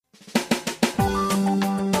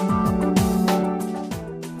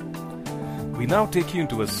now take you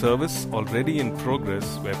into a service already in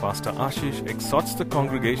progress where Pastor Ashish exhorts the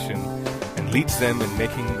congregation and leads them in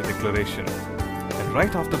making the declaration. And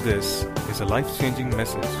right after this is a life-changing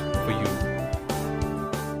message for you.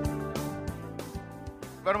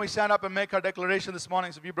 Why don't we stand up and make our declaration this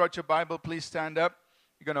morning? So if you brought your Bible, please stand up.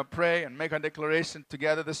 We're going to pray and make our declaration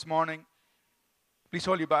together this morning. Please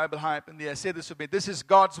hold your Bible high up in the air. Say this with me. This is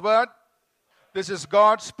God's word. This is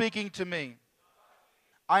God speaking to me.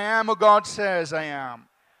 I am who God says I am.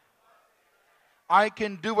 I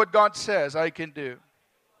can do what God says I can do.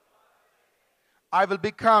 I will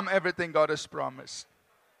become everything God has promised.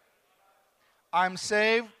 I'm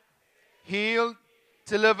saved, healed,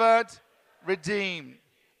 delivered, redeemed.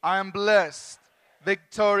 I am blessed,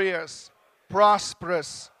 victorious,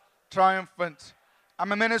 prosperous, triumphant.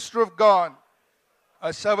 I'm a minister of God,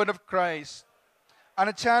 a servant of Christ, and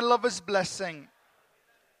a channel of His blessing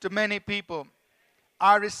to many people.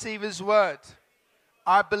 I receive His word.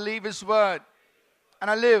 I believe His word. And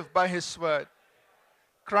I live by His word.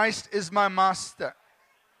 Christ is my master.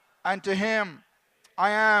 And to Him I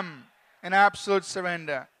am in absolute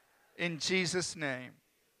surrender. In Jesus' name,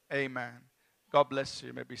 amen. God bless you.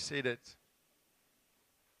 You may be seated.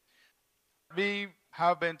 We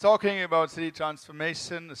have been talking about city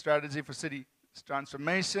transformation, the strategy for city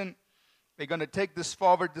transformation. We're going to take this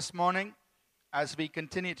forward this morning as we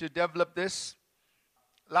continue to develop this.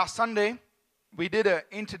 Last Sunday, we did an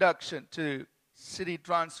introduction to city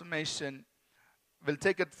transformation. We'll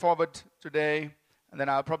take it forward today, and then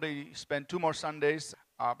I'll probably spend 2 more Sundays.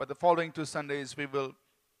 But the following 2 Sundays, we will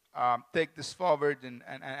take this forward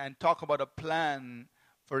and talk about a plan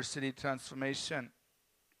for city transformation.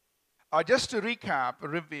 Just to recap, a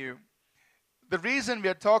review, the reason we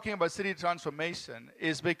are talking about city transformation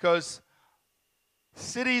is because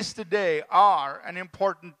cities today are an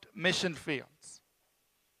important mission field.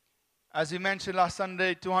 As we mentioned last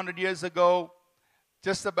Sunday, 200 years ago,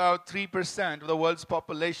 just about 3% of the world's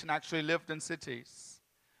population actually lived in cities.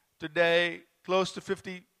 Today, close to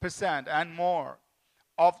 50% and more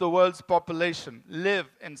of the world's population live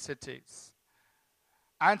in cities.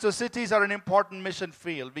 And so cities are an important mission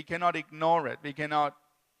field. We cannot ignore it. We cannot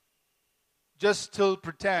just still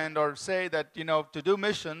pretend or say that, to do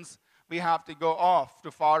missions, we have to go off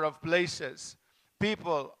to far-off places.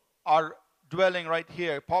 People are dwelling right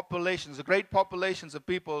here. Populations, the great populations of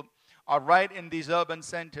people are right in these urban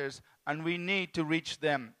centers, and we need to reach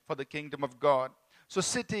them for the kingdom of God. So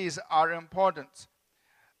cities are important.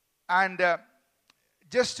 And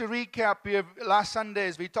just to recap here, last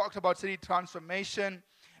Sundays we talked about city transformation.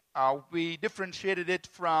 We differentiated it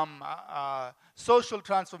from social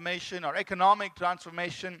transformation or economic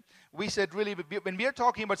transformation. We said really, when we are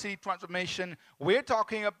talking about city transformation, we're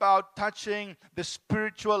talking about touching the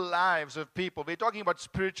spiritual lives of people. We're talking about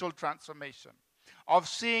spiritual transformation, of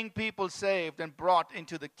seeing people saved and brought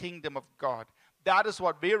into the kingdom of God. That is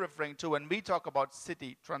what we're referring to when we talk about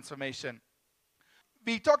city transformation.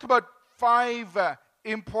 We talked about 5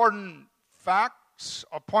 important facts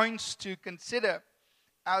or points to consider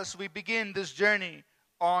as we begin this journey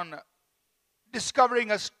on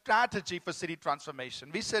discovering a strategy for city transformation.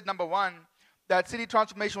 We said, number 1, that city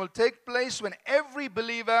transformation will take place when every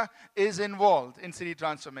believer is involved in city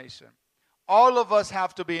transformation. All of us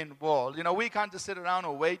have to be involved. We can't just sit around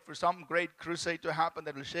or wait for some great crusade to happen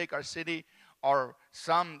that will shake our city, or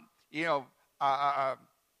some,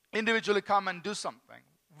 individually come and do something.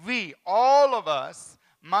 All of us,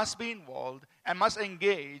 must be involved and must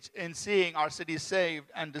engage in seeing our city saved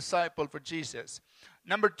and discipled for Jesus.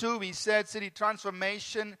 Number 2, we said city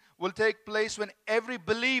transformation will take place when every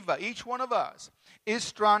believer, each one of us,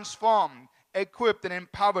 is transformed, equipped, and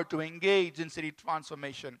empowered to engage in city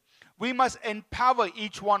transformation. We must empower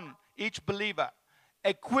each believer,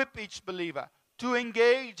 equip each believer to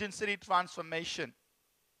engage in city transformation.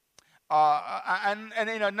 And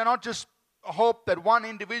not just hope that one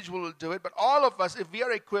individual will do it, but all of us, if we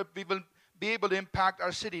are equipped, we will be able to impact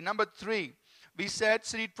our city. Number 3, we said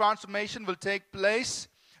city transformation will take place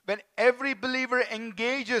when every believer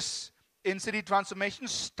engages in city transformation,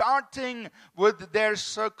 starting with their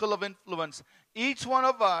circle of influence. Each one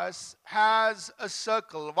of us has a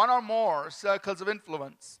circle, one or more circles of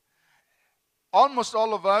influence. Almost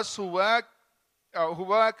all of us who work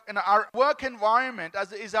in our work environment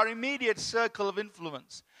is our immediate circle of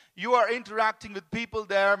influence. You are interacting with people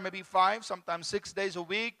there maybe 5, sometimes 6 days a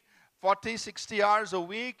week, 40, 60 hours a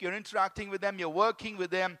week. You're interacting with them, you're working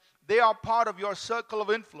with them. They are part of your circle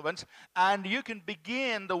of influence, and you can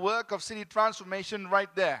begin the work of city transformation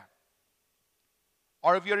right there.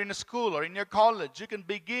 Or if you're in a school or in your college, you can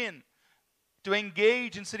begin to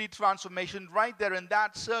engage in city transformation right there in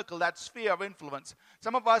that circle, that sphere of influence.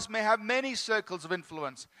 Some of us may have many circles of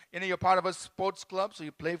influence. You're part of a sports club, so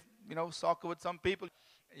you play, soccer with some people.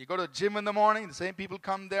 You go to the gym in the morning, the same people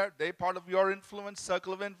come there. They're part of your influence,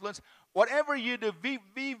 circle of influence. Whatever you do,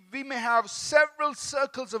 we may have several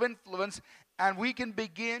circles of influence, and we can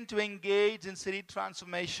begin to engage in city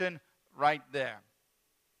transformation right there.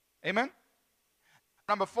 Amen?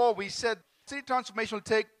 Number 4, we said city transformation will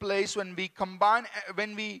take place when we combine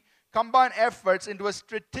efforts into a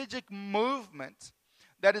strategic movement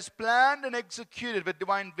that is planned and executed with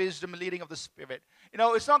divine wisdom and leading of the Spirit.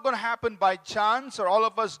 It's not going to happen by chance or all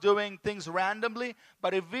of us doing things randomly,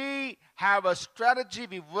 but if we have a strategy,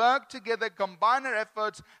 we work together, combine our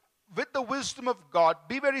efforts with the wisdom of God,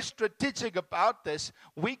 be very strategic about this,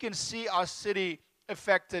 we can see our city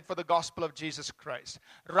affected for the gospel of Jesus Christ.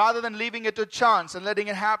 Rather than leaving it to chance and letting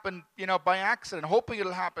it happen, by accident, hoping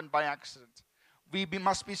it'll happen by accident. We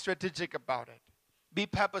must be strategic about it. Be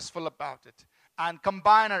purposeful about it. And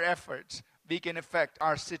combine our efforts, we can affect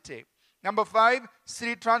our city. Number 5,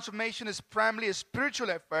 city transformation is primarily a spiritual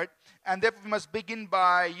effort, and therefore we must begin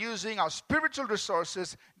by using our spiritual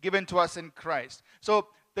resources given to us in Christ. So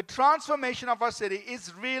the transformation of our city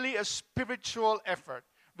is really a spiritual effort.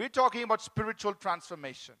 We're talking about spiritual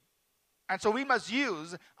transformation. And so we must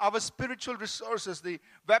use our spiritual resources, the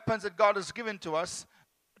weapons that God has given to us,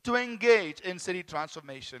 to engage in city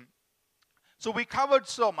transformation. So we covered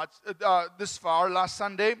so much this far last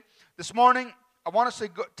Sunday. This morning, I want us to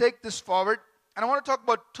take this forward, and I want to talk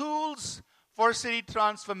about tools for city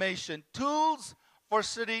transformation. Tools for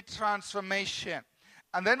city transformation.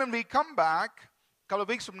 And then when we come back, a couple of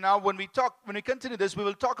weeks from now, when we continue this, we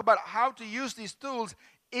will talk about how to use these tools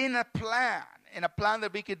in a plan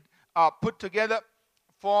that we could put together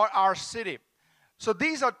for our city. So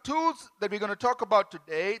these are tools that we're going to talk about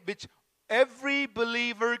today, which every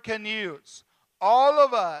believer can use. All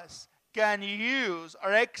of us can use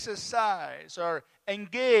or exercise or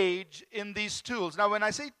engage in these tools. Now, when I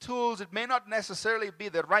say tools, it may not necessarily be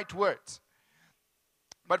the right words.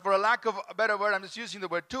 But for a lack of a better word, I'm just using the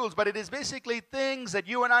word tools. But it is basically things that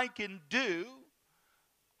you and I can do,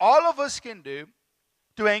 all of us can do,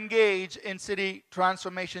 to engage in city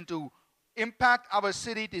transformation, to impact our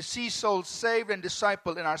city, to see souls saved and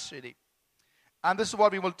discipled in our city. And this is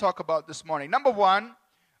what we will talk about this morning. Number 1,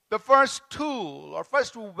 the first tool or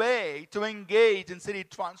first way to engage in city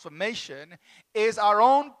transformation is our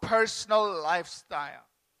own personal lifestyle.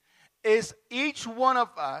 Is each one of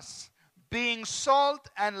us being salt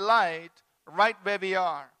and light right where we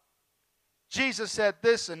are? Jesus said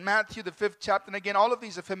this in Matthew, the 5th chapter. And again, all of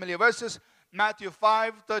these are familiar verses. Matthew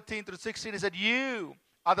 5, 13 through 16. He said, you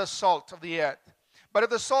are the salt of the earth. But if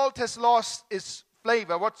the salt has lost its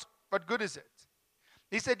flavor, what good is it?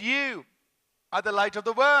 He said, you are the light of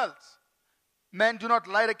the world. Men do not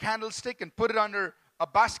light a candlestick and put it under a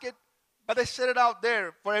basket, but they set it out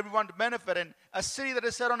there for everyone to benefit. And a city that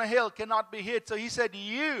is set on a hill cannot be hid. So he said,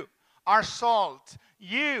 you are salt,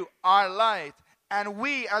 you are light, and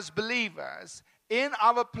we as believers in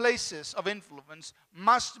our places of influence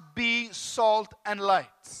must be salt and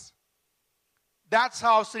light. That's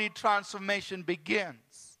how city transformation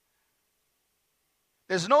begins.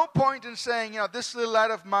 There's no point in saying, this little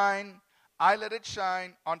light of mine, I let it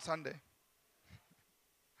shine on Sunday.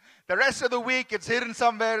 The rest of the week, it's hidden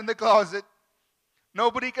somewhere in the closet.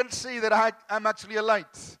 Nobody can see that I'm actually a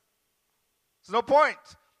light. There's no point.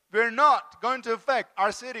 We're not going to affect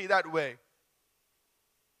our city that way.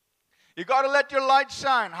 You got to let your light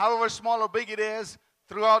shine, however small or big it is,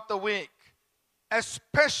 throughout the week.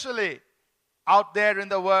 Especially out there in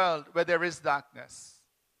the world where there is darkness.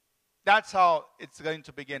 That's how it's going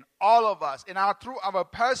to begin. All of us, through our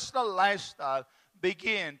personal lifestyle,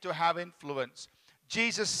 begin to have influence.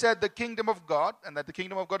 Jesus said the kingdom of God, and that the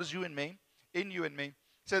kingdom of God is you and me, in you and me. He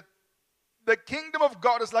said, the kingdom of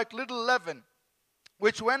God is like little leaven,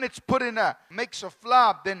 which when it's put in a mix of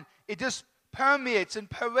flour, then it just permeates and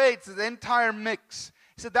pervades the entire mix.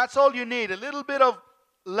 He said, that's all you need. A little bit of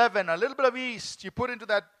leaven, a little bit of yeast you put into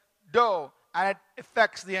that dough, and it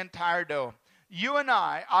affects the entire dough. You and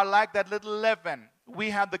I are like that little leaven. We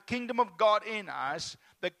have the kingdom of God in us.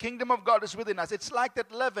 The kingdom of God is within us. It's like that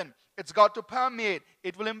leaven. It's got to permeate.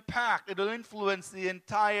 It will impact. It will influence the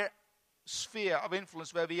entire sphere of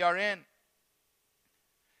influence where we are in.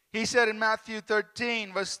 He said in Matthew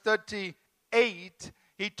 13, verse 38,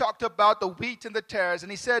 he talked about the wheat and the tares.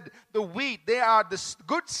 And he said, the wheat, they are the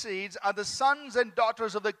good seeds, are the sons and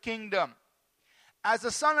daughters of the kingdom. As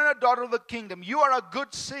a son and a daughter of the kingdom, you are a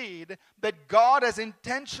good seed that God has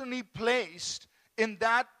intentionally placed in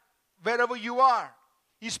that wherever you are.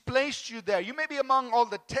 He's placed you there. You may be among all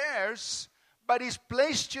the tares, but He's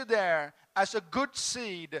placed you there as a good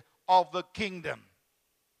seed of the kingdom.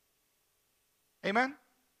 Amen?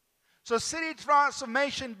 So city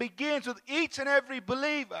transformation begins with each and every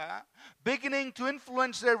believer beginning to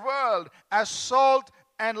influence their world as salt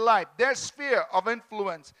and light, their sphere of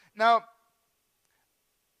influence. Now, a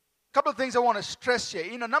couple of things I want to stress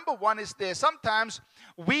here. Number one is this. Sometimes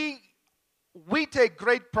we take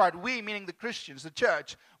great pride, we meaning the Christians, the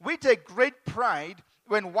church, we take great pride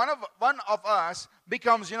when one of us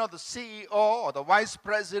becomes, the CEO or the vice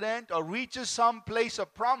president or reaches some place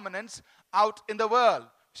of prominence out in the world.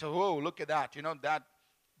 So, oh, look at that, that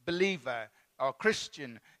believer or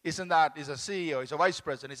Christian is a CEO, he's a vice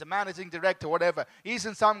president, he's a managing director, whatever. He's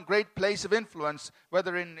in some great place of influence,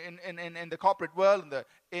 whether in the corporate world,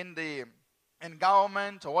 in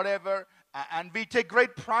government or whatever, and we take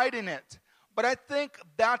great pride in it. But I think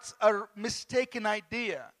that's a mistaken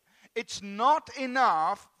idea. It's not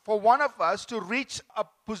enough for one of us to reach a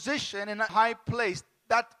position in a high place.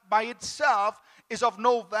 That by itself is of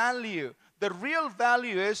no value. The real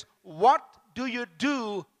value is, what do you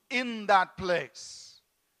do in that place?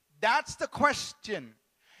 That's the question.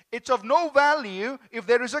 It's of no value if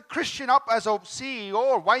there is a Christian up as a CEO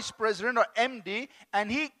or vice president or MD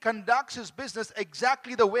and he conducts his business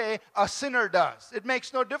exactly the way a sinner does. It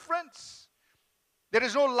makes no difference. There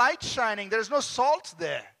is no light shining. There is no salt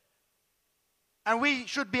there. And we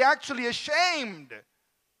should be actually ashamed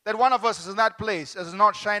that one of us is in that place as is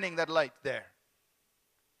not shining that light there.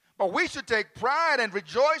 But we should take pride and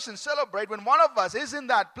rejoice and celebrate when one of us is in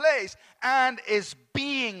that place and is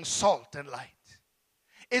being salt and light.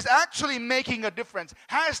 Is actually making a difference.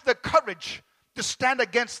 Has the courage to stand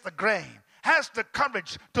against the grain. Has the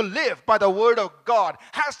courage to live by the word of God.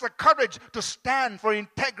 Has the courage to stand for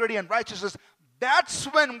integrity and righteousness. That's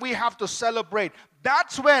when we have to celebrate.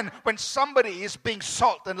 That's when somebody is being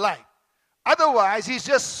salt and light. Otherwise, he's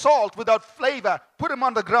just salt without flavor. Put him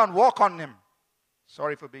on the ground, walk on him.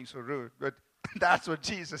 Sorry for being so rude, but that's what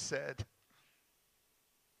Jesus said.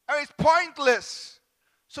 I mean, it's pointless.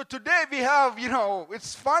 So today we have,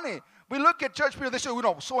 it's funny. We look at church people, they say,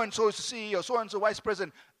 so-and-so is the CEO, so-and-so vice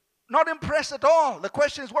president. Not impressed at all. The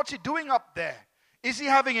question is, what's he doing up there? Is he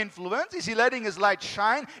having influence? Is he letting his light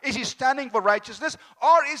shine? Is he standing for righteousness?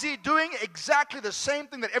 Or is he doing exactly the same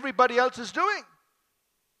thing that everybody else is doing?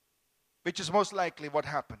 Which is most likely what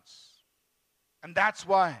happens. And that's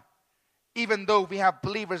why, even though we have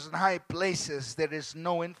believers in high places, there is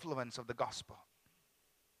no influence of the gospel.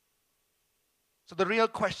 So the real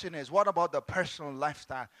question is, what about the personal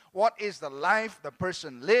lifestyle? What is the life the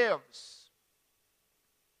person lives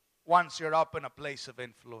once you're up in a place of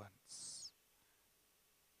influence?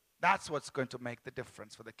 That's what's going to make the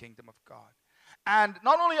difference for the kingdom of God. And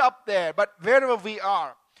not only up there, but wherever we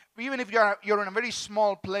are, even if you're in a very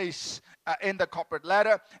small place in the corporate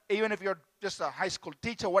ladder, even if you're just a high school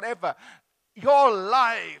teacher, whatever, your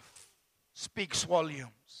life speaks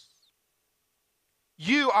volumes.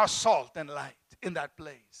 You are salt and light in that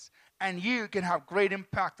place. And you can have great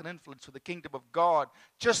impact and influence for the kingdom of God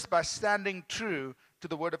just by standing true to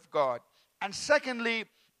the word of God. And secondly,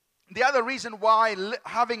 the other reason why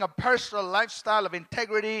having a personal lifestyle of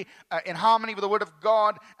integrity in harmony with the word of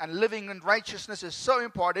God and living in righteousness is so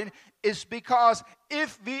important is because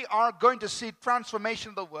if we are going to see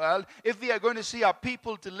transformation of the world, if we are going to see our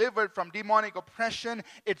people delivered from demonic oppression,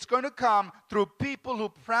 it's going to come through people who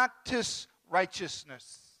practice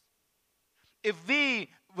righteousness. If we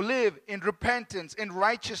live in repentance, in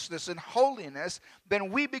righteousness, in holiness,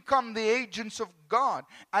 then we become the agents of God.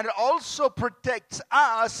 And it also protects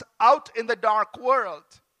us out in the dark world.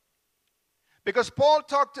 Because Paul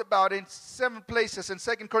talked about in 7 places, in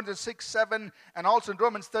 2 Corinthians 6, 7, and also in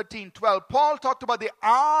Romans 13, 12, Paul talked about the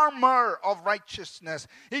armor of righteousness.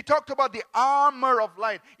 He talked about the armor of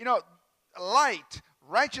light. Light,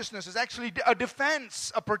 righteousness is actually a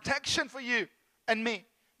defense, a protection for you and me.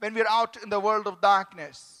 When we're out in the world of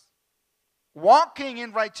darkness, walking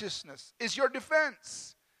in righteousness is your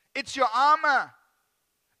defense. It's your armor.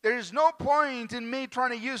 There is no point in me trying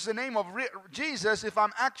to use the name of Jesus if I'm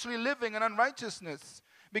actually living in unrighteousness,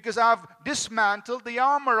 because I've dismantled the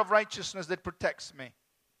armor of righteousness that protects me.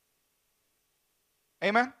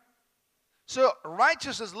 Amen? So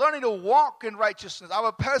righteousness, learning to walk in righteousness,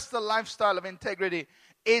 our personal lifestyle of integrity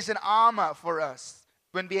is an armor for us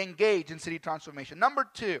when we engage in city transformation. Number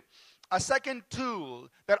 2, a second tool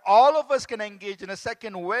that all of us can engage in, a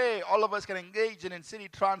second way all of us can engage in city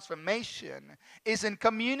transformation is in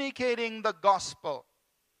communicating the gospel.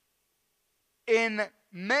 In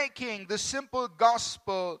making the simple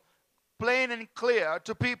gospel plain and clear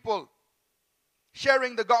to people.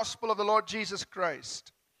 sharing the gospel of the Lord Jesus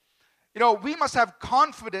Christ. We must have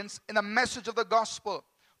confidence in the message of the gospel.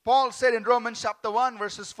 Paul said in Romans chapter 1,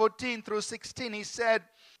 verses 14 through 16, he said,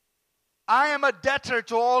 I am a debtor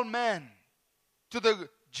to all men, to the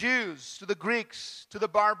Jews, to the Greeks, to the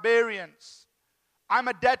barbarians. I'm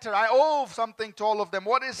a debtor. I owe something to all of them.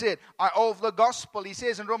 What is it? I owe the gospel. He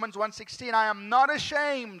says in Romans 1:16, I am not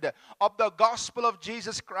ashamed of the gospel of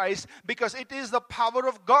Jesus Christ, because it is the power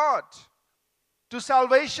of God to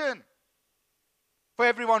salvation for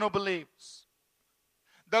everyone who believes.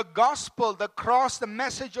 The gospel, the cross, the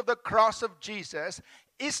message of the cross of Jesus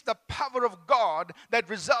is the power of God that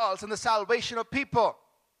results in the salvation of people.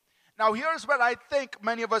 Now here's where I think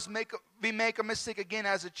many of us make a mistake again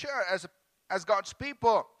as a church, as God's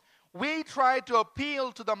people. We try to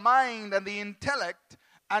appeal to the mind and the intellect,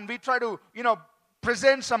 and we try to,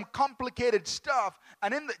 present some complicated stuff,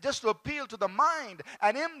 and just to appeal to the mind.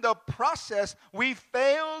 And in the process, we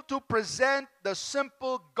fail to present the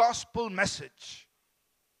simple gospel message.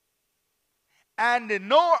 And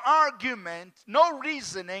no argument, no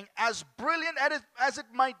reasoning, as brilliant as it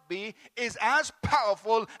might be, is as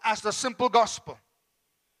powerful as the simple gospel.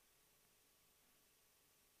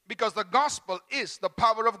 Because the gospel is the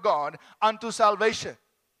power of God unto salvation.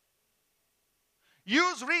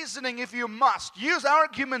 Use reasoning if you must. Use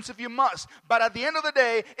arguments if you must. But at the end of the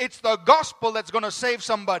day, it's the gospel that's going to save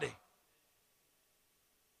somebody.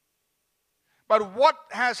 But what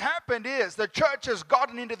has happened is the church has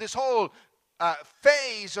gotten into this whole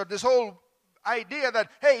phase, or this whole idea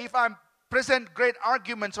that, hey, if I present great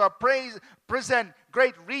arguments or present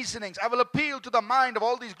great reasonings, I will appeal to the mind of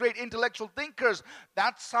all these great intellectual thinkers.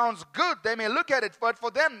 That sounds good. They may look at it, but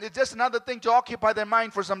for them, it's just another thing to occupy their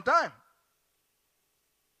mind for some time.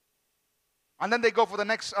 And then they go for the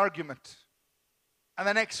next argument and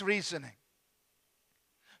the next reasoning.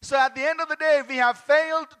 So at the end of the day, we have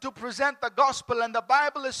failed to present the gospel, and the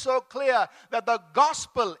Bible is so clear that the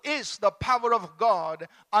gospel is the power of God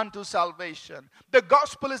unto salvation. The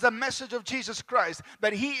gospel is the message of Jesus Christ,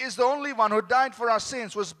 that He is the only one who died for our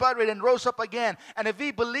sins, was buried, and rose up again. And if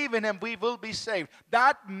we believe in Him, we will be saved.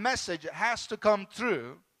 That message has to come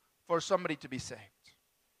through for somebody to be saved.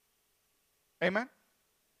 Amen?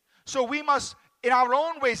 So we must, in our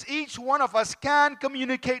own ways, each one of us can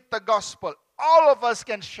communicate the gospel. All of us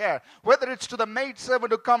can share, whether it's to the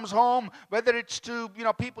maidservant who comes home, whether it's to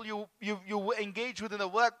people you engage with in the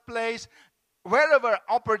workplace, wherever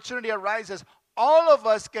opportunity arises. All of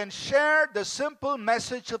us can share the simple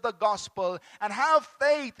message of the gospel and have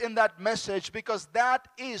faith in that message, because that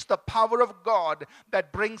is the power of God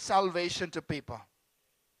that brings salvation to people.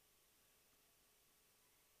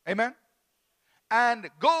 Amen? And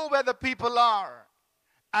go where the people are.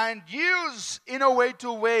 And use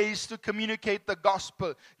ways to communicate the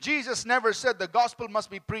gospel. Jesus never said the gospel must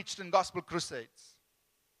be preached in gospel crusades.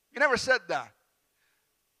 He never said that.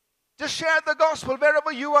 Just share the gospel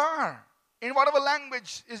wherever you are, in whatever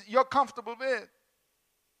language you're comfortable with.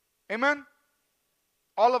 Amen?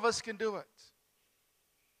 All of us can do it.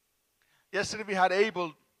 Yesterday we had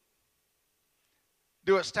Abel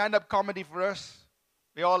do a stand-up comedy for us.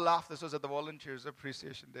 We all laughed. This was at the Volunteers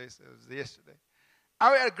Appreciation Day, so it was yesterday.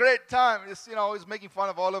 And we had a great time. It's, he's making fun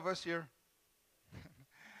of all of us here.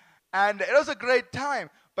 And it was a great time.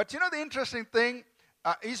 But the interesting thing,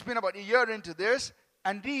 he's been about a year into this,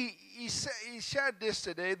 and he shared this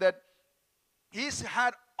today, that he's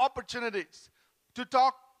had opportunities to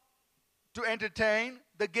talk, to entertain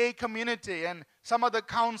the gay community and some of the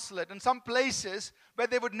consulate and some places where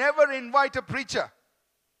they would never invite a preacher.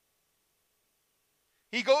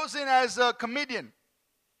 He goes in as a comedian,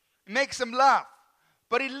 makes them laugh.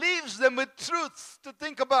 But he leaves them with truths to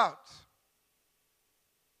think about.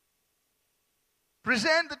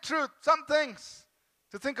 Present the truth, some things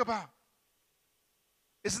to think about.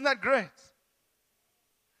 Isn't that great?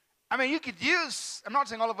 I mean, you could use, I'm not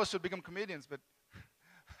saying all of us should become comedians, but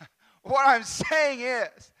what I'm saying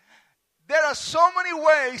is, there are so many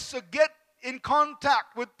ways to get in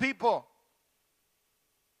contact with people.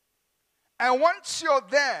 And once you're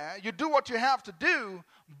there, you do what you have to do,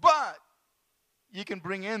 but you can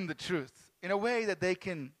bring in the truth in a way that it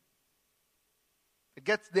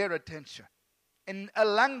gets their attention, in a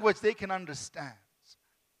language they can understand.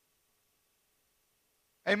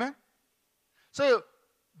 Amen? So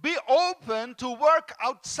be open to work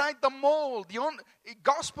outside the mold. The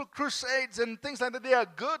gospel crusades and things like that, they are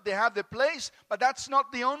good. They have their place. But that's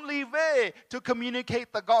not the only way to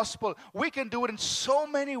communicate the gospel. We can do it in so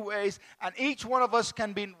many ways. And each one of us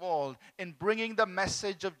can be involved in bringing the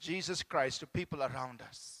message of Jesus Christ to people around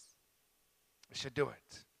us. We should do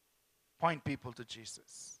it. Point people to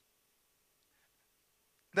Jesus.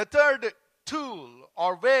 The third tool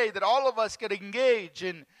or way that all of us can engage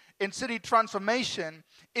in city transformation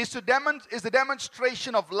is the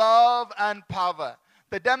demonstration of love and power.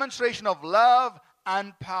 The demonstration of love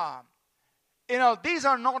and power. These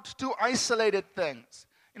are not two isolated things.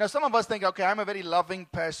 Some of us think, okay, I'm a very loving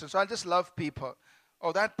person, so I'll just love people.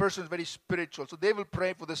 Oh, that person is very spiritual, so they will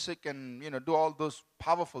pray for the sick and, do all those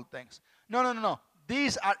powerful things. No.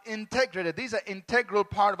 These are integrated. These are integral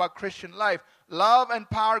part of our Christian life. Love and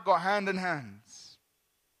power go hand in hand.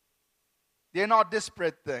 They're not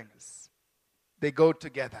disparate things. They go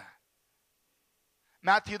together.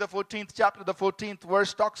 Matthew, the 14th chapter, the 14th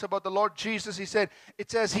verse talks about the Lord Jesus. It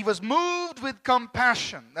says, he was moved with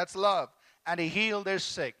compassion. That's love. And he healed their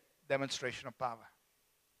sick. Demonstration of power.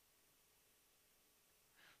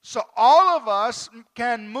 So all of us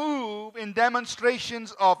can move in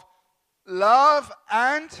demonstrations of love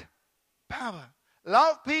and power.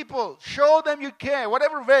 Love people. Show them you care.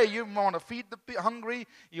 Whatever way you want to feed the hungry,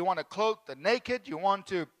 you want to clothe the naked, you want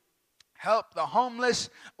to help the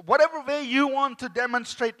homeless, whatever way you want to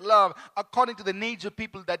demonstrate love according to the needs of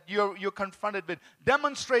people that you're confronted with.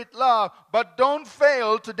 Demonstrate love, but don't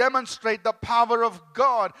fail to demonstrate the power of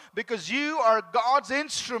God, because you are God's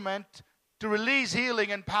instrument to release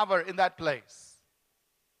healing and power in that place.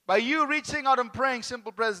 By you reaching out and praying,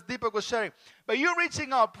 simple prayers, Deepak was sharing, by you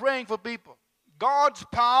reaching out, praying for people, God's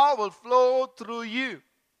power will flow through you.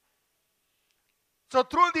 So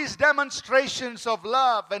through these demonstrations of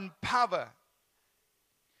love and power,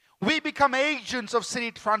 we become agents of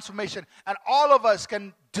city transformation, and all of us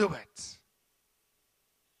can do it.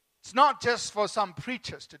 It's not just for some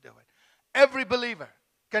preachers to do it. Every believer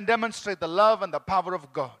can demonstrate the love and the power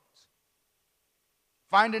of God.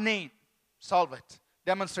 Find a need, solve it.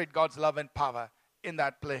 Demonstrate God's love and power in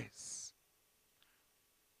that place.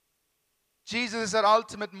 Jesus is our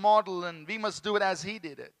ultimate model, and we must do it as he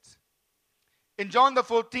did it. In John the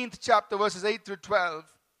 14th chapter, verses 8 through 12,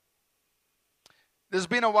 there's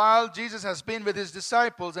been a while, Jesus has been with his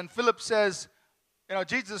disciples, and Philip says,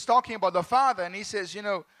 Jesus is talking about the Father, and he says,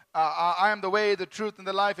 I am the way, the truth, and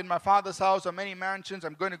the life. In my Father's house are many mansions.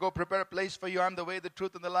 I'm going to go prepare a place for you. I'm the way, the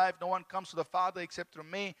truth, and the life. No one comes to the Father except through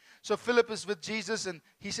me. So Philip is with Jesus, and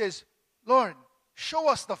he says, Lord, show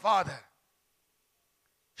us the Father.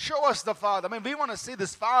 Show us the Father. We want to see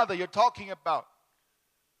this Father you're talking about.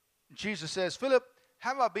 Jesus says, Philip,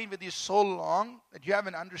 have I been with you so long that you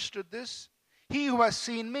haven't understood this? He who has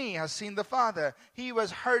seen me has seen the Father. He who has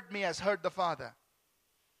heard me has heard the Father.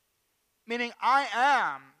 Meaning, I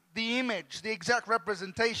am the image, the exact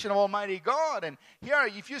representation of Almighty God. And here,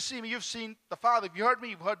 if you see me, you've seen the Father. If you heard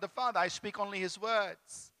me, you've heard the Father. I speak only his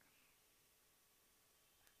words.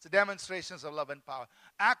 It's a demonstration of love and power.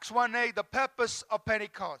 Acts 1:8, the purpose of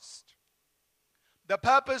Pentecost. The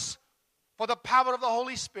purpose for the power of the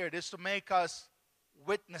Holy Spirit is to make us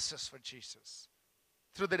witnesses for Jesus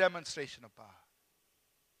through the demonstration of power.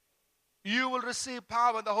 You will receive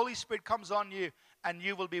power when the Holy Spirit comes on you, and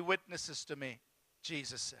you will be witnesses to me,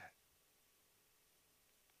 Jesus said.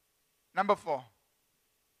 Number 4.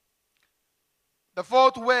 The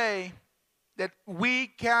fourth way that we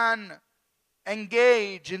can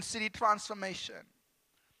engage in city transformation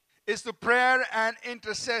is through prayer and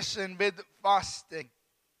intercession with fasting.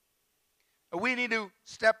 We need to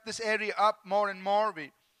step this area up more and more.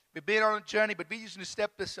 We've been on a journey, but we need to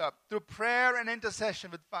step this up through prayer and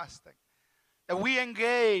intercession with fasting. That we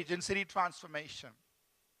engage in city transformation.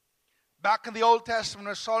 Back in the Old Testament,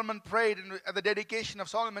 when Solomon prayed at the dedication of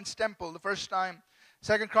Solomon's temple the first time,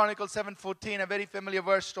 2 Chronicles 7:14, a very familiar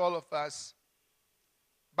verse to all of us.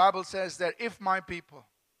 The Bible says that if my people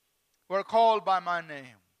who are called by my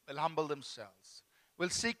name will humble themselves, will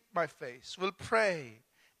seek my face, will pray,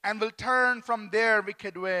 and will turn from their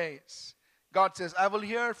wicked ways, God says, I will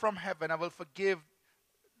hear from heaven, I will forgive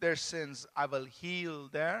their sins, I will heal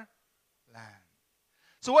their land.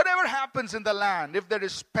 So whatever happens in the land, if there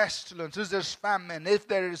is pestilence, if there's famine, if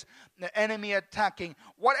there is the enemy attacking,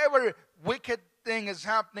 whatever wicked thing is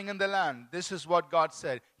happening in the land, this is what God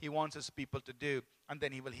said he wants his people to do, and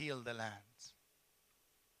then he will heal the land.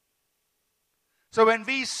 So when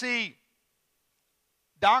we see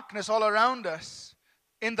darkness all around us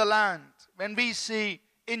in the land, when we see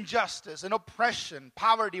injustice and oppression,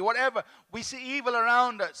 poverty, whatever, we see evil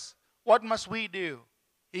around us, what must we do?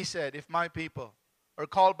 He said, if my people are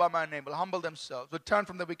called by my name, will humble themselves, will turn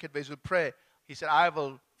from the wicked ways, will pray, he said, I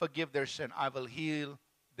will forgive their sin, I will heal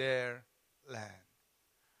their land.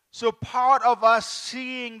 So part of us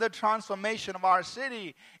seeing the transformation of our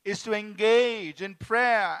city is to engage in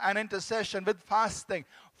prayer and intercession with fasting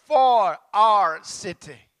for our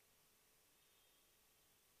city.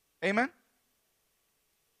 Amen?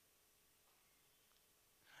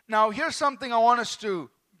 Now, here's something I want us to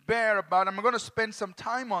bear about. I'm going to spend some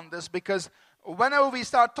time on this because whenever we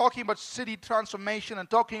start talking about city transformation and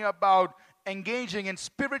talking about engaging in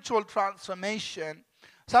spiritual transformation,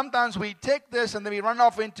 sometimes we take this and then we run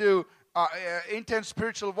off into intense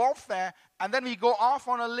spiritual warfare, and then we go off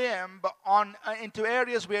on a limb into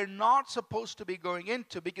areas we're not supposed to be going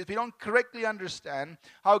into because we don't correctly understand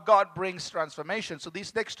how God brings transformation. So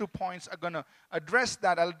these next 2 points are going to address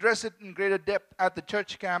that. I'll address it in greater depth at the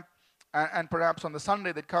church camp and perhaps on the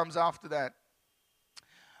Sunday that comes after that.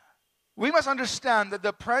 We must understand that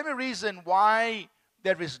the primary reason why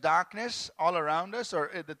there is darkness all around us,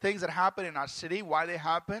 or the things that happen in our city, why they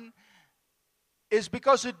happen, is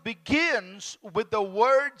because it begins with the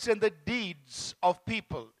words and the deeds of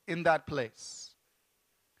people in that place.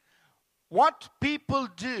 What people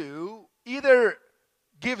do either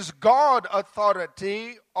gives God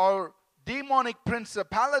authority or demonic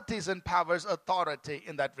principalities and powers authority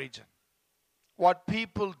in that region. What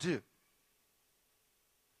people do.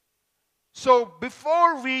 So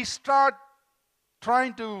before we start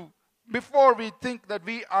before we think that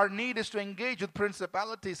our need is to engage with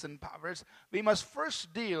principalities and powers, we must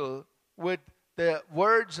first deal with the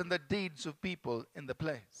words and the deeds of people in the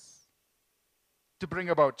place to bring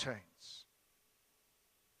about change.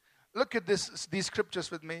 Look at these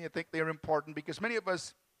scriptures with me. I think they're important because many of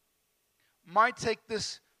us might take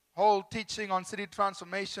this whole teaching on city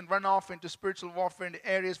transformation, run off into spiritual warfare in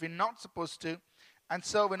areas we're not supposed to. And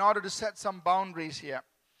so in order to set some boundaries here,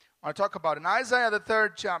 I want to talk about in Isaiah, the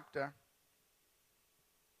 3rd chapter.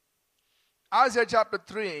 Isaiah chapter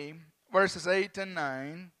 3, verses 8 and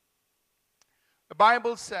 9. The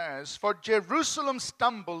Bible says, "For Jerusalem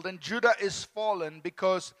stumbled and Judah is fallen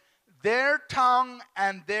because their tongue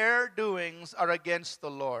and their doings are against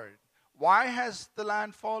the Lord." Why has the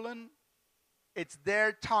land fallen? It's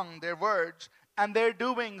their tongue, their words, and their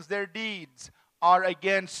doings, their deeds are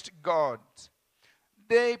against God.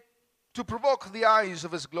 To provoke the eyes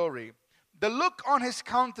of his glory. The look on his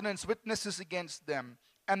countenance witnesses against them,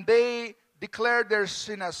 and they declare their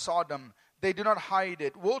sin as Sodom. They do not hide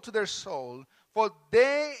it. Woe to their soul, for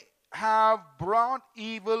they have brought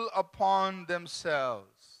evil upon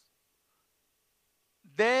themselves.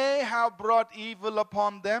 They have brought evil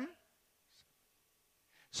upon them.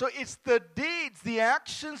 So it's the deeds, the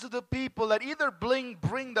actions of the people that either bring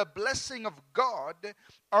the blessing of God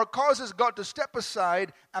or causes God to step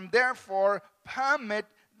aside and therefore permit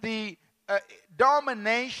the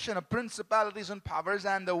domination of principalities and powers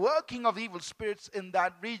and the working of evil spirits in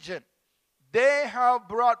that region. They have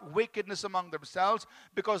brought wickedness among themselves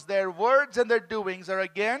because their words and their doings are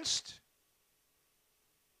against.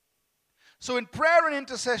 So in prayer and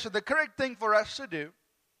intercession, the correct thing for us to do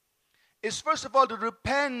is first of all to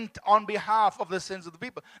repent on behalf of the sins of the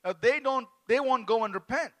people. Now they won't go and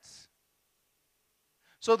repent.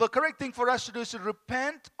 So the correct thing for us to do is to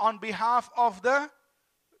repent on behalf of the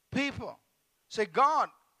people. Say,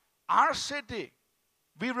 God, our city,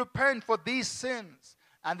 we repent for these sins.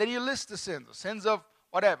 And then you list the sins of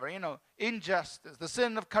whatever, injustice, the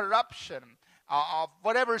sin of corruption, of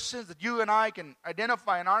whatever sins that you and I can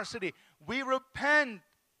identify in our city. We repent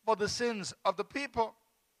for the sins of the people.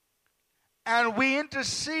 And we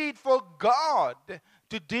intercede for God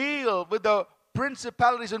to deal with the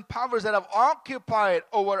principalities and powers that have occupied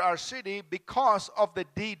over our city because of the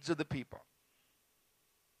deeds of the people.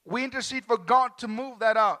 We intercede for God to move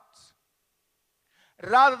that out.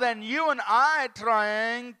 Rather than you and I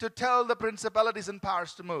trying to tell the principalities and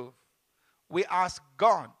powers to move, we ask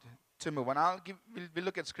God to move. And we'll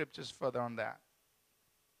look at scriptures further on that.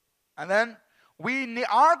 And then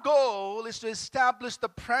our goal is to establish the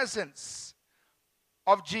presence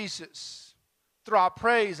of Jesus through our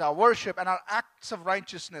praise, our worship, and our acts of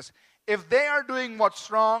righteousness. If they are doing what's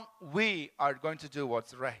wrong, we are going to do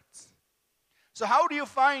what's right. So how do you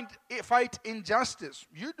fight injustice?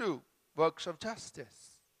 You do works of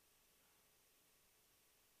justice.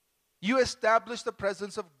 You establish the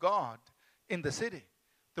presence of God in the city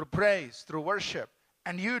through praise, through worship,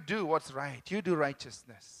 and you do what's right. You do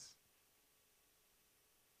righteousness.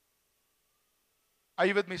 Are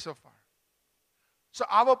you with me so far? So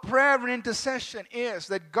our prayer and intercession is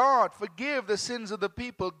that God forgive the sins of the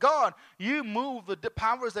people. God, you move the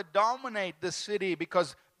powers that dominate this city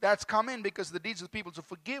because that's come in because of the deeds of the people. So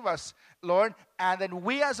forgive us, Lord. And then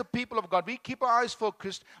we as a people of God, we keep our eyes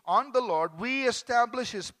focused on the Lord. We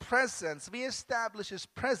establish His presence. We establish His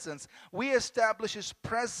presence. We establish His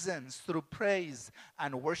presence through praise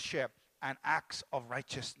and worship and acts of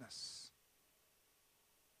righteousness.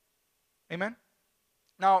 Amen?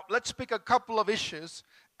 Now, let's pick a couple of issues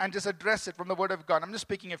and just address it from the Word of God. I'm just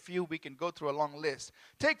picking a few. We can go through a long list.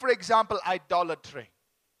 Take, for example, idolatry.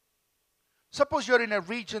 Suppose you're in a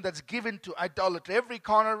region that's given to idolatry. Every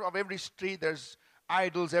corner of every street, there's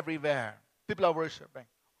idols everywhere. People are worshiping.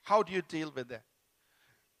 How do you deal with that?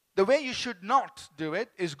 The way you should not do it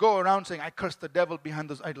is go around saying, I curse the devil behind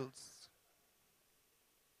those idols.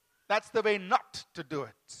 That's the way not to do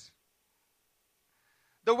it.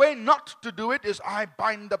 The way not to do it is, I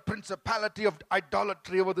bind the principality of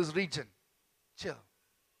idolatry over this region. Chill.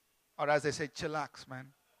 Or as they say, chillax, man.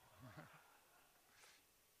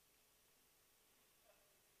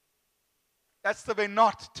 That's the way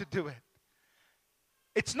not to do it.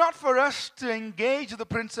 It's not for us to engage the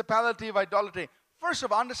principality of idolatry. First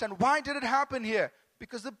of all, understand, why did it happen here?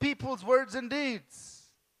 Because the people's words and deeds.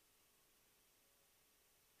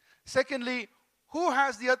 Secondly, who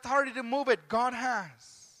has the authority to move it? God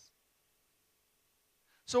has.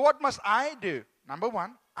 So what must I do? Number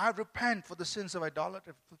one, I repent for the sins of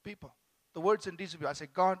idolatry for people. The words and deeds of people. I say,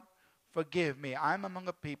 God, forgive me. I'm among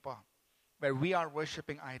a people where we are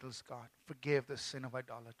worshiping idols, God. Forgive the sin of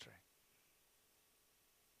idolatry.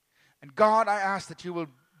 And God, I ask that you will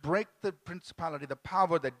break the principality, the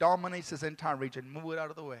power that dominates this entire region, move it out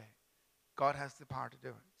of the way. God has the power to do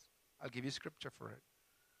it. I'll give you scripture for it.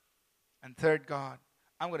 And third, God,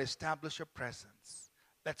 I'm going to establish your presence.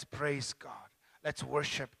 Let's praise God. Let's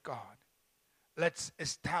worship God. Let's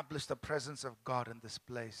establish the presence of God in this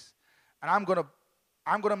place. And I'm going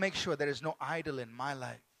to make sure there is no idol in my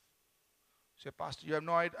life. Say, Pastor, you have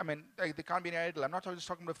no idol. I mean, there can't be any idol. I'm not just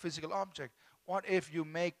talking about a physical object. What if you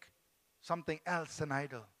make something else an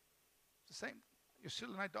idol? It's the same. You're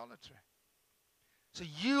still in idolatry. So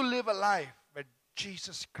you live a life where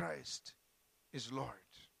Jesus Christ is Lord.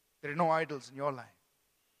 There are no idols in your life.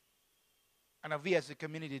 And if we as a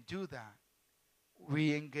community do that,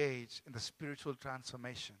 we engage in the spiritual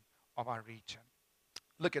transformation of our region.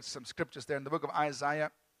 Look at some scriptures there in the book of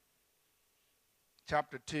Isaiah,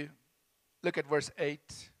 chapter 2. Look at verse 8.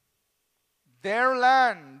 Their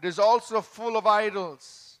land is also full of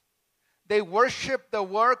idols. They worship the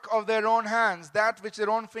work of their own hands, that which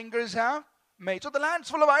their own fingers have made. So the land's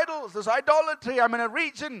full of idols. There's idolatry. I'm in a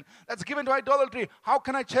region that's given to idolatry. How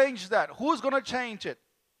can I change that? Who's going to change it?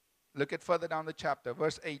 Look at further down the chapter,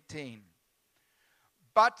 verse 18.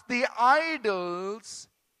 But the idols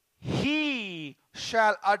he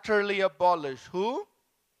shall utterly abolish. Who?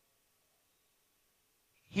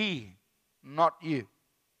 He, not you.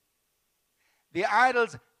 The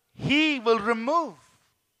idols he will remove.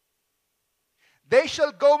 They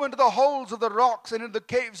shall go into the holes of the rocks and into the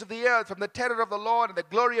caves of the earth from the terror of the Lord and the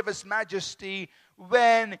glory of his majesty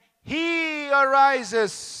when he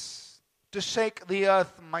arises to shake the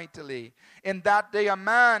earth mightily. In that day a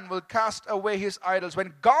man will cast away his idols.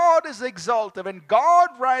 When God is exalted, when God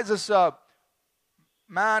rises up,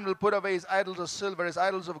 man will put away his idols of silver, his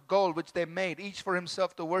idols of gold, which they made, each for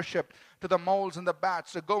himself to worship, to the moles and the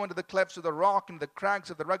bats, to go into the clefts of the rock and the crags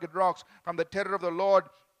of the rugged rocks, from the terror of the Lord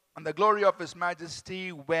and the glory of his majesty,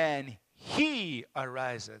 when he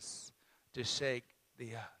arises to shake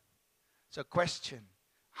the earth. So question,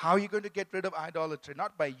 how are you going to get rid of idolatry?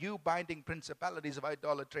 Not by you binding principalities of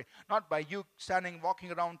idolatry. Not by you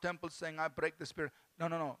walking around temples saying, I break the spirit.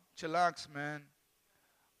 No. Chillax, man.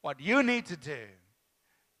 What you need to do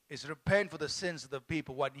is repent for the sins of the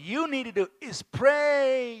people. What you need to do is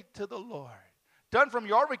pray to the Lord. Turn from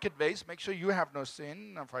your wicked ways. Make sure you have no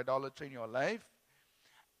sin of idolatry in your life.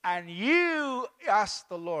 And you ask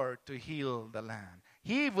the Lord to heal the land.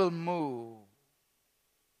 He will move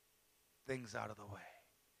things out of the way.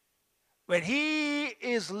 When he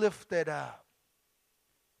is lifted up,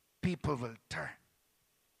 people will turn.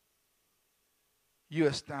 You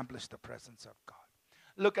establish the presence of God.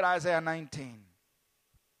 Look at Isaiah 19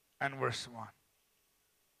 and verse 1.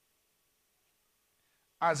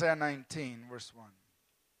 Isaiah 19, verse 1.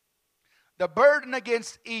 The burden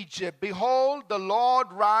against Egypt. Behold, the Lord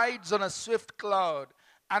rides on a swift cloud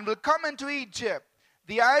and will come into Egypt.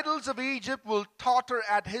 The idols of Egypt will totter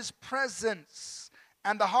at his presence,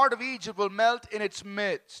 and the heart of Egypt will melt in its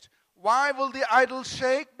midst. Why will the idols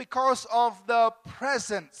shake? Because of the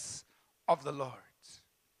presence of the Lord.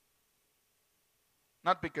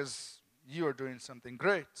 Not because you are doing something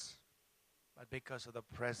great, but because of the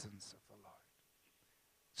presence of the Lord.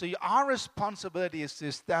 So our responsibility is to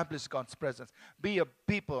establish God's presence. Be a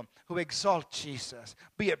people who exalt Jesus.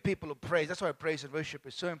 Be a people who praise. That's why praise and worship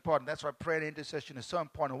is so important. That's why prayer and intercession is so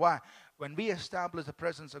important. Why? When we establish the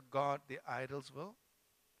presence of God, the idols will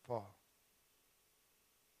fall.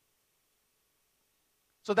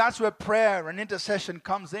 So that's where prayer and intercession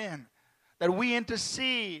comes in. That we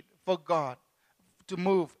intercede for God to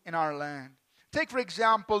move in our land. Take, for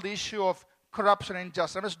example, the issue of corruption and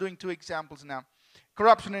injustice. I'm just doing 2 examples now.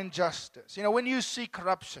 Corruption and injustice. When you see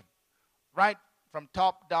corruption, right from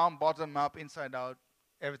top down, bottom up, inside out,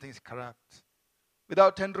 everything is corrupt.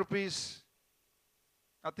 Without 10 rupees,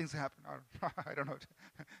 nothing's happened. I don't know.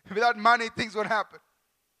 Without money, things won't happen.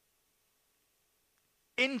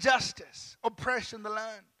 Injustice, oppression in the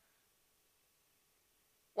land.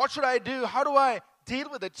 What should I do? How do I deal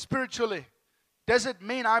with it spiritually? Does it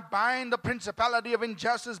mean I bind the principality of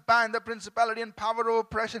injustice, bind the principality and power of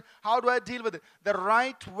oppression? How do I deal with it? The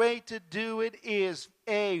right way to do it is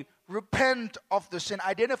A, repent of the sin.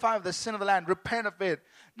 Identify the sin of the land. Repent of it.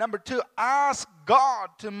 Number 2, ask God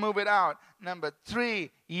to move it out. Number 3,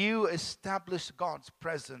 you establish God's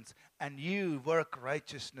presence and you work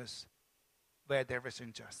righteousness where there is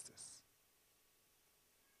injustice.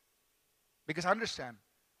 Because understand,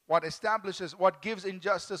 what gives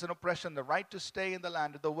injustice and oppression the right to stay in the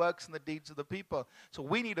land are the works and the deeds of the people. So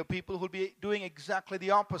we need a people who will be doing exactly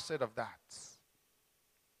the opposite of that.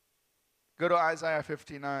 Go to Isaiah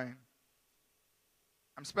 59.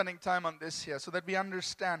 I'm spending time on this here so that we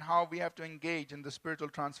understand how we have to engage in the spiritual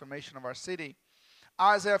transformation of our city.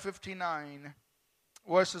 Isaiah 59,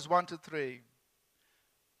 verses 1 to 3.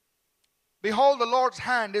 Behold, the Lord's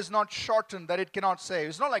hand is not shortened that it cannot save.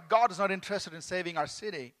 It's not like God is not interested in saving our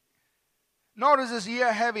city. Nor is his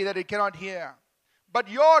ear heavy that it cannot hear. But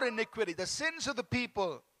your iniquity, the sins of the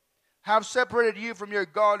people, have separated you from your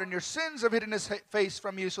God, and your sins have hidden his face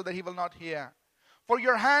from you so that he will not hear. For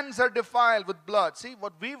your hands are defiled with blood. See,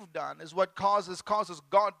 what we've done is what causes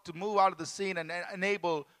God to move out of the scene and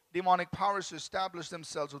enable demonic powers to establish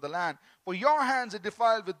themselves with the land. For your hands are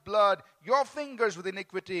defiled with blood, your fingers with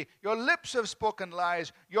iniquity, your lips have spoken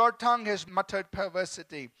lies, your tongue has muttered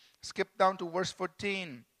perversity. Skip down to verse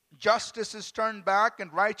 14. Justice is turned back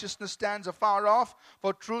and righteousness stands afar off,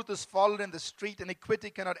 for truth is fallen in the street and iniquity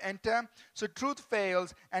cannot enter. So truth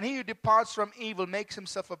fails, and he who departs from evil makes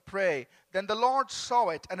himself a prey. Then the Lord saw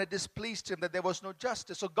it, and it displeased him that there was no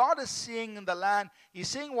justice. So God is seeing in the land, he's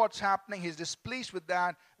seeing what's happening, he's displeased with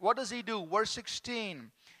that. What does he do? Verse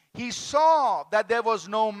 16. He saw that there was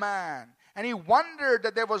no man, and he wondered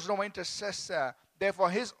that there was no intercessor.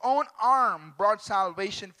 Therefore, his own arm brought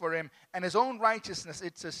salvation for him, and his own righteousness,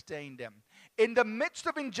 it sustained him. In the midst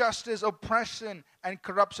of injustice, oppression, and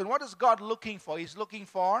corruption, what is God looking for? He's looking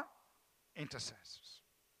for intercessors.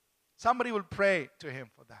 Somebody will pray to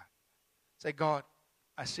him for that. Say, God,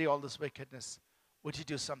 I see all this wickedness. Would you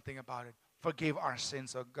do something about it? Forgive our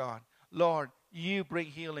sins, oh God. Lord, you bring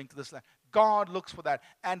healing to this land. God looks for that,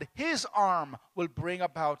 and his arm will bring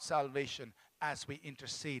about salvation as we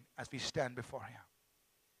intercede, as we stand before him.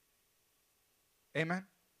 Amen.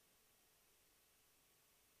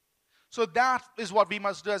 So that is what we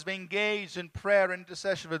must do as we engage in prayer and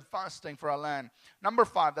intercession with fasting for our land. Number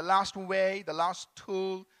 5, the last way, the last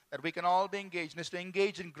tool that we can all be engaged in is to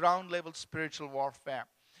engage in ground level spiritual warfare.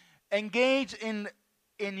 Engage in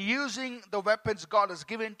using the weapons God has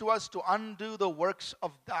given to us to undo the works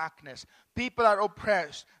of darkness. People are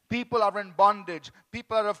oppressed. People are in bondage.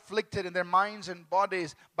 People are afflicted in their minds and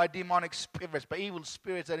bodies by demonic spirits, by evil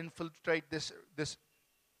spirits that infiltrate this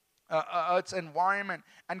earth's environment.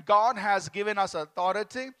 And God has given us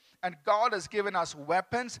authority, and God has given us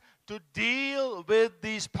weapons to deal with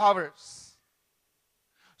these powers.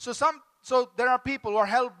 So there are people who are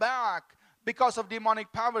held back because of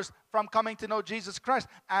demonic powers from coming to know Jesus Christ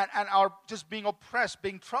and are just being oppressed,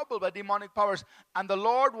 being troubled by demonic powers. And the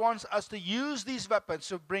Lord wants us to use these weapons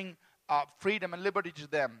to bring freedom and liberty to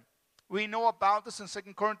them. We know about this in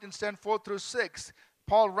 2 Corinthians 10, 4 through 6.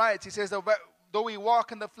 Paul writes, he says, though we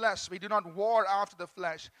walk in the flesh, we do not war after the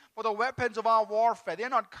flesh. For the weapons of our warfare, they are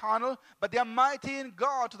not carnal, but they are mighty in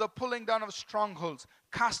God to the pulling down of strongholds,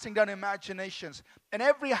 casting down imaginations, and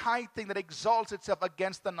every high thing that exalts itself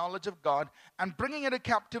against the knowledge of God, and bringing into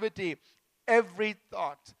captivity every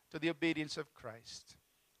thought to the obedience of Christ.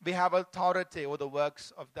 We have authority over the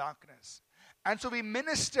works of darkness. And so we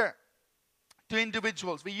minister to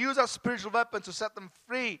individuals. We use our spiritual weapons to set them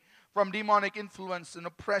free from demonic influence and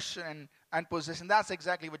oppression and possession. That's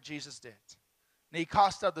exactly what Jesus did. And he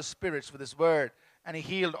cast out the spirits with his word, and he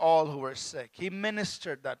healed all who were sick. He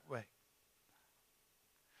ministered that way.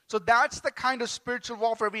 So that's the kind of spiritual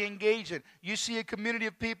warfare we engage in. You see a community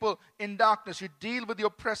of people in darkness. You deal with the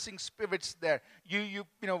oppressing spirits there. You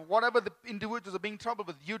know, whatever the individuals are being troubled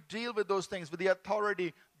with, you deal with those things with the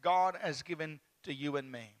authority God has given to you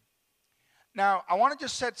and me. Now, I want to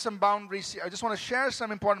just set some boundaries here. I just want to share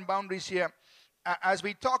some important boundaries here as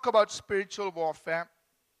we talk about spiritual warfare.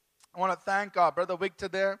 I want to thank Brother Victor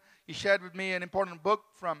there. He shared with me an important book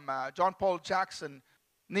from John Paul Jackson,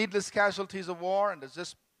 Needless Casualties of War, and it's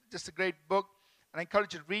just a great book, and I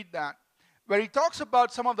encourage you to read that, where he talks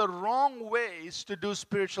about some of the wrong ways to do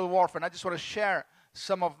spiritual warfare, and I just want to share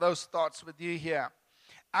some of those thoughts with you here.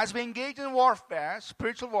 As we engage in warfare,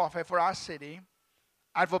 spiritual warfare for our city,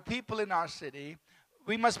 and for people in our city,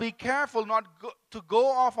 we must be careful not to go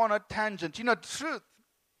off on a tangent. You know, truth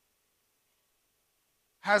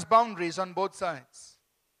has boundaries on both sides.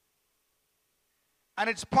 And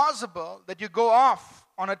it's possible that you go off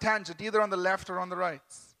on a tangent, either on the left or on the right.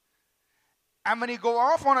 And when you go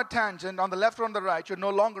off on a tangent, on the left or on the right, you're no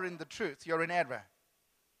longer in the truth, you're in error.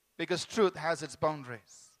 Because truth has its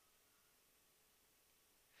boundaries.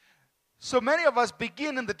 So many of us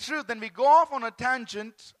begin in the truth, and we go off on a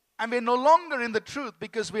tangent, and we're no longer in the truth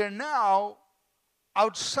because we are now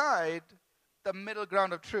outside the middle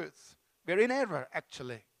ground of truth. We're in error,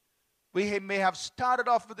 actually. We may have started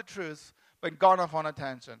off with the truth, but gone off on a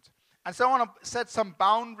tangent. And so I want to set some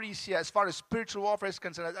boundaries here as far as spiritual warfare is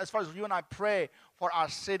concerned, as far as you and I pray for our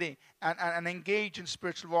city and engage in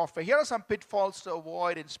spiritual warfare. Here are some pitfalls to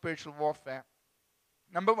avoid in spiritual warfare.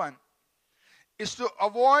 Number one is to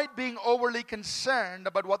avoid being overly concerned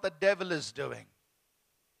about what the devil is doing.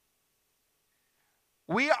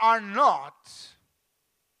 We are not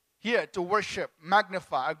here to worship,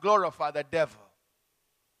 magnify, or glorify the devil.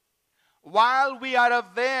 While we are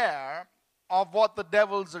aware of what the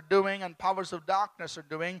devils are doing and powers of darkness are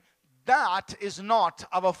doing, that is not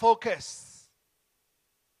our focus.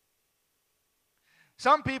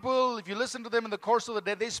 Some people, if you listen to them in the course of the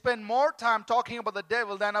day, they spend more time talking about the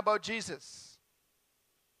devil than about Jesus.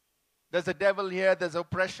 There's a devil here, there's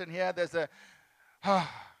oppression here, there's a...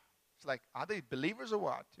 it's like, are they believers or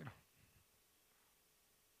what? You know.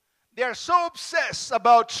 They are so obsessed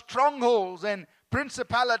about strongholds and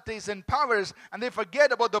principalities and powers, and they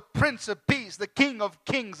forget about the Prince of Peace, the King of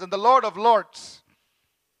Kings, and the Lord of Lords.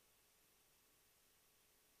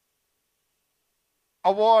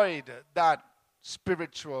 Avoid that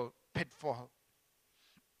spiritual pitfall.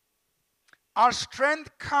 Our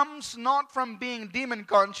strength comes not from being demon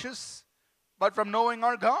conscious, but from knowing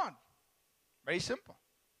our God. Very simple.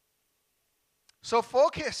 So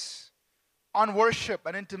focus on worship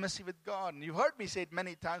and intimacy with God. And you've heard me say it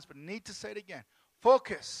many times, but need to say it again.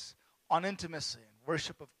 Focus on intimacy and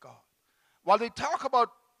worship of God. While we talk about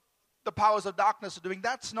the powers of darkness are doing,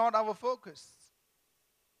 that's not our focus.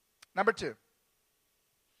 Number two,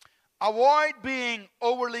 avoid being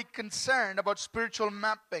overly concerned about spiritual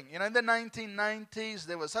mapping. You know, in the 1990s,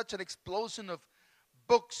 there was such an explosion of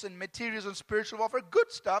books and materials on spiritual warfare.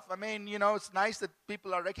 Good stuff. I mean, you know, it's nice that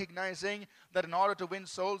people are recognizing that in order to win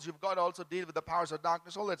souls, you've got to also deal with the powers of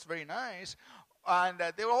darkness. Oh, that's very nice. And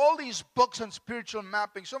there were all these books on spiritual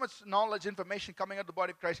mapping, so much knowledge, information coming out of the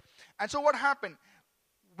body of Christ. And so what happened?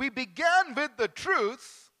 We began with the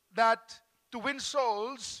truth that to win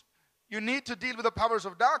souls, you need to deal with the powers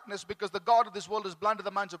of darkness because the God of this world is blind to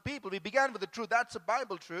the minds of people. We began with the truth. That's a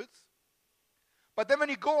Bible truth. But then when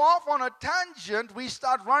you go off on a tangent, we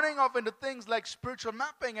start running off into things like spiritual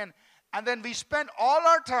mapping. And then we spend all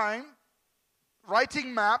our time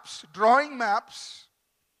writing maps, drawing maps,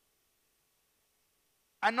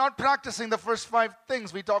 and not practicing the first 5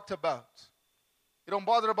 things we talked about. You don't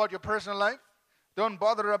bother about your personal life. Don't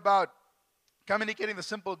bother about communicating the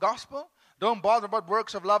simple gospel. Don't bother about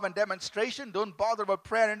works of love and demonstration. Don't bother about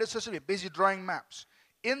prayer and intercession. You're busy drawing maps.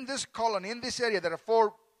 In this colony, in this area, there are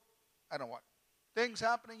 4, I don't know what, things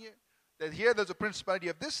happening here. Here there's a principality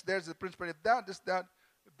of this, there's a principality of that, this, that.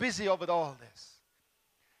 Busy with all this.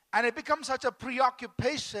 And it becomes such a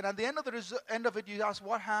preoccupation. At the end of it, you ask,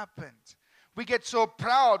 what happened? We get so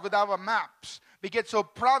proud with our maps. We get so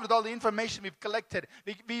proud with all the information we've collected.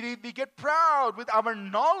 We get proud with our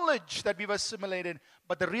knowledge that we've assimilated.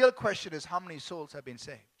 But the real question is, how many souls have been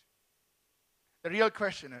saved? The real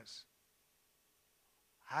question is,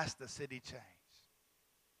 has the city changed?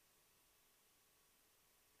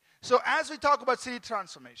 So as we talk about city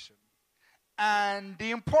transformation and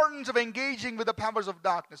the importance of engaging with the powers of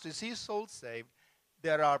darkness to see souls saved,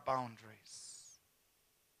 there are boundaries.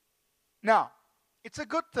 Now, it's a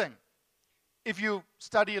good thing if you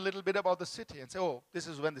study a little bit about the city and say, oh, this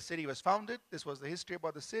is when the city was founded. This was the history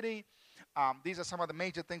about the city. These are some of the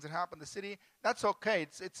major things that happened in the city. That's okay.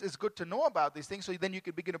 It's good to know about these things so then you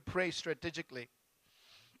can begin to pray strategically.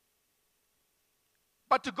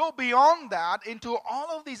 But to go beyond that into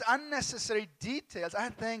all of these unnecessary details, I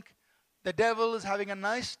think the devil is having a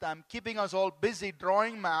nice time keeping us all busy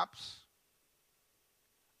drawing maps,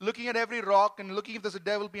 looking at every rock and looking if there's a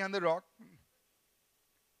devil behind the rock.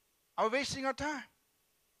 Are we wasting our time?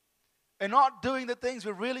 and not doing the things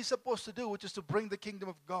we're really supposed to do, which is to bring the kingdom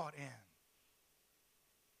of God in.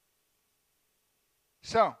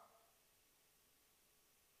 So,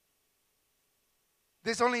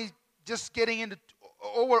 this only just getting into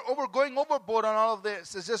going overboard on all of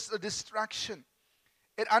this is just a distraction.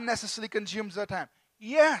 It unnecessarily consumes our time.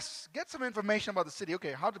 Yes, get some information about the city.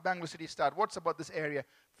 Okay, how did Bangalore City start? What's about this area?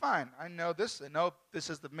 Fine, I know this. I know this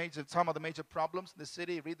is some of the major problems in the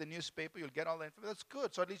city. Read the newspaper, you'll get all the information. That's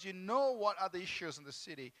good. So at least you know what are the issues in the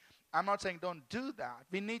city. I'm not saying don't do that.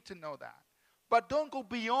 We need to know that. But don't go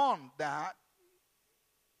beyond that,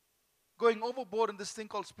 going overboard in this thing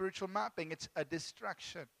called spiritual mapping. It's a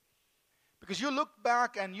distraction. Because you look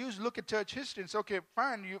back and you look at church history and say, okay,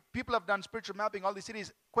 fine, people have done spiritual mapping, all these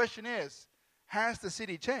cities. Question is, has the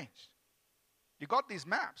city changed? You got these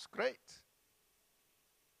maps, great.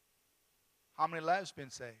 How many lives been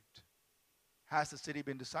saved? Has the city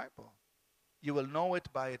been discipled? You will know it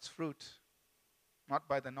by its fruit, not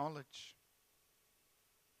by the knowledge.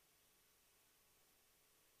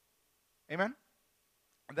 Amen?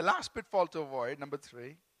 And the last pitfall to avoid, number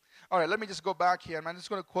 3. All right, let me just go back here. I'm just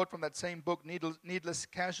going to quote from that same book, Needless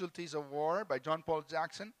Casualties of War by John Paul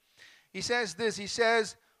Jackson. He says this, he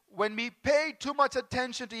says, when we pay too much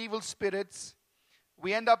attention to evil spirits,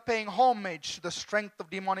 we end up paying homage to the strength of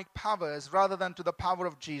demonic powers rather than to the power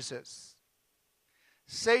of Jesus.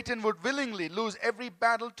 Satan would willingly lose every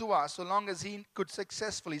battle to us so long as he could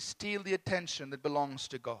successfully steal the attention that belongs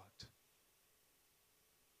to God.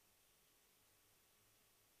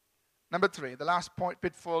 Number 3, the last point,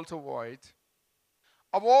 pitfall to avoid.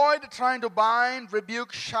 Avoid trying to bind,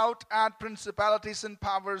 rebuke, shout at principalities and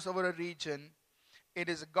powers over a region. It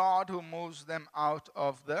is God who moves them out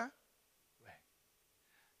of the way.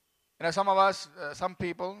 You know, some of us, some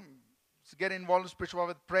people, get involved in spiritual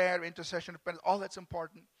warfare with prayer, intercession, repentance. All that's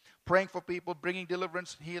important. Praying for people, bringing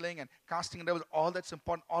deliverance, healing, and casting devils. All that's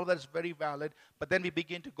important. All that is very valid. But then we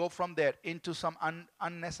begin to go from there into some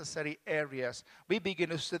unnecessary areas. We begin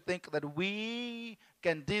to think that we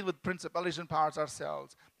can deal with principalities and powers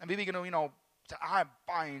ourselves. And we begin to, say, I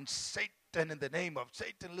bind Satan in the name of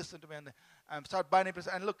Satan. Listen to me. And start binding.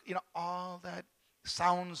 And look, all that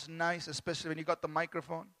sounds nice, especially when you got the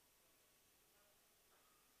microphone.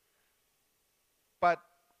 But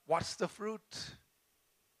what's the fruit?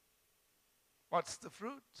 What's the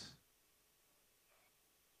fruit?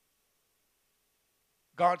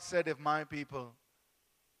 God said, if my people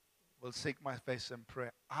will seek my face and pray,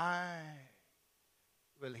 I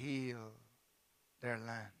will heal their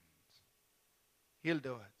land. He'll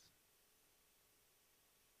do it.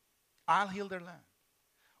 I'll heal their land.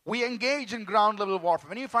 We engage in ground level warfare.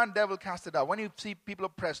 When you find devil, cast it out. When you see people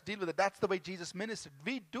oppressed, deal with it. That's the way Jesus ministered.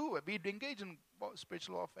 We do it. We engage in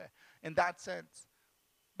spiritual warfare in that sense.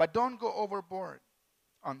 But don't go overboard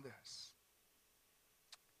on this.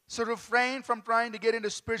 So refrain from trying to get into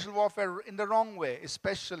spiritual warfare in the wrong way,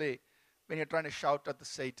 especially when you're trying to shout at the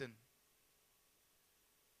Satan.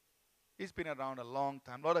 He's been around a long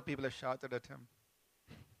time. A lot of people have shouted at him.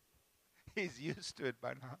 He's used to it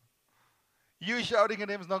by now. You shouting at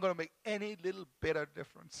him is not going to make any little bit of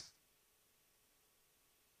difference.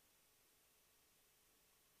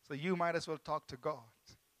 So you might as well talk to God,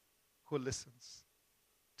 who listens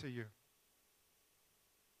to you.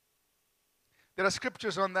 There are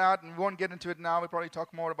scriptures on that, and we won't get into it now. We'll probably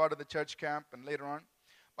talk more about it at the church camp and later on.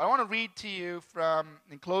 But I want to read to you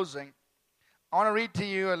in closing, I want to read to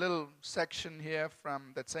you a little section here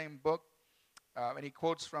from that same book, when he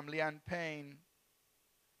quotes from Leanne Payne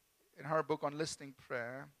in her book on listening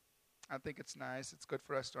prayer. I think it's nice. It's good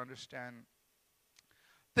for us to understand.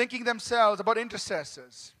 Thinking themselves about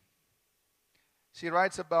intercessors. She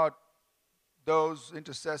writes about those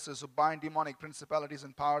intercessors who bind demonic principalities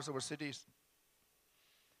and powers over cities.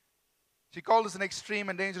 She called this an extreme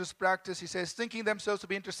and dangerous practice. He says, thinking themselves to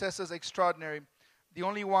be intercessors extraordinary, the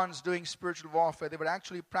only ones doing spiritual warfare, they were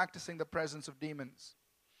actually practicing the presence of demons.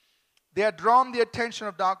 They had drawn the attention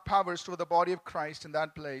of dark powers to the body of Christ in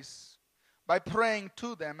that place by praying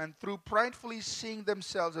to them and through pridefully seeing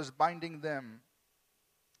themselves as binding them.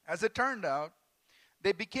 As it turned out,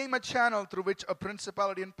 they became a channel through which a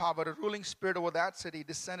principality and power, a ruling spirit over that city,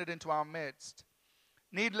 descended into our midst.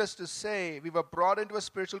 Needless to say, we were brought into a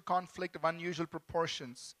spiritual conflict of unusual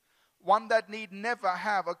proportions, one that need never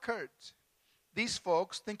have occurred. These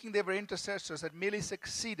folks, thinking they were intercessors, had merely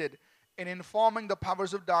succeeded in informing the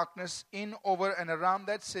powers of darkness in, over, and around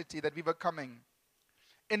that city that we were coming.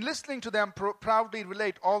 In listening to them proudly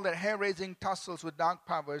relate all their hair-raising tussles with dark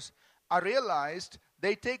powers, I realized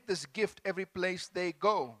they take this gift every place they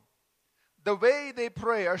go. The way they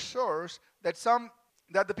pray assures that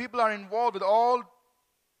the people are involved with all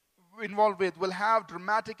involved with will have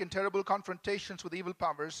dramatic and terrible confrontations with evil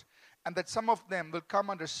powers, and that some of them will come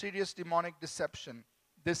under serious demonic deception.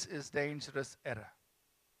 This is dangerous error.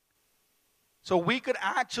 So we could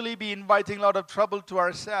actually be inviting a lot of trouble to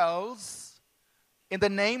ourselves in the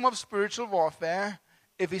name of spiritual warfare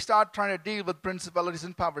if we start trying to deal with principalities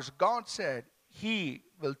and powers. God said He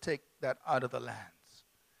will take that out of the lands.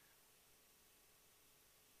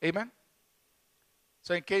 Amen?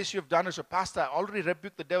 So in case you've done it, so Pastor, I already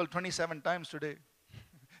rebuked the devil 27 times today.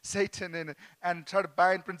 Satan and try to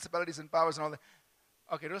bind principalities and powers and all that.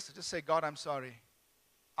 Okay, just say, God, I'm sorry.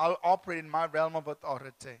 I'll operate in my realm of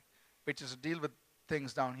authority, which is to deal with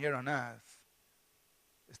things down here on earth.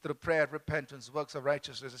 It's through prayer, repentance, works of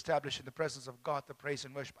righteousness, established in the presence of God, the praise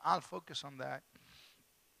and worship. I'll focus on that.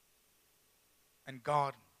 And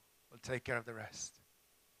God will take care of the rest.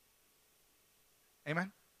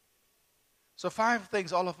 Amen? So 5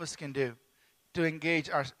 things all of us can do to engage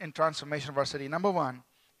in transformation of our city. Number 1,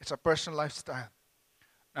 it's a personal lifestyle.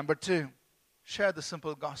 Number 2, share the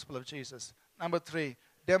simple gospel of Jesus. Number 3,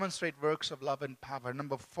 demonstrate works of love and power.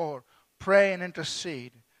 Number 4, pray and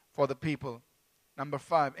intercede for the people. Number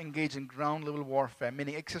 5, engage in ground level warfare,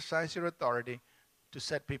 meaning exercise your authority to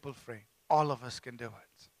set people free. All of us can do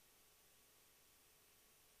it.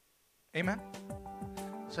 Amen?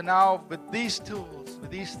 So now with these tools,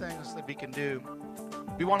 with these things that we can do,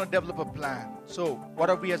 we want to develop a plan. So what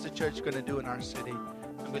are we as a church going to do in our city?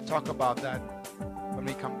 And we'll talk about that when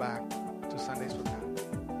we come back to Sundays with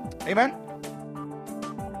That. Amen?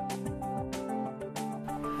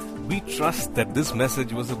 We trust that this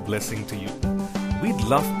message was a blessing to you. We'd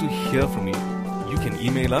love to hear from you. You can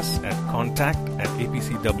email us at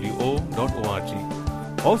contact@apcwo.org.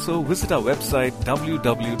 Also, visit our website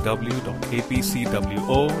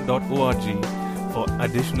www.apcwo.org for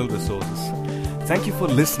additional resources. Thank you for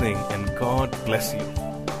listening, and God bless you.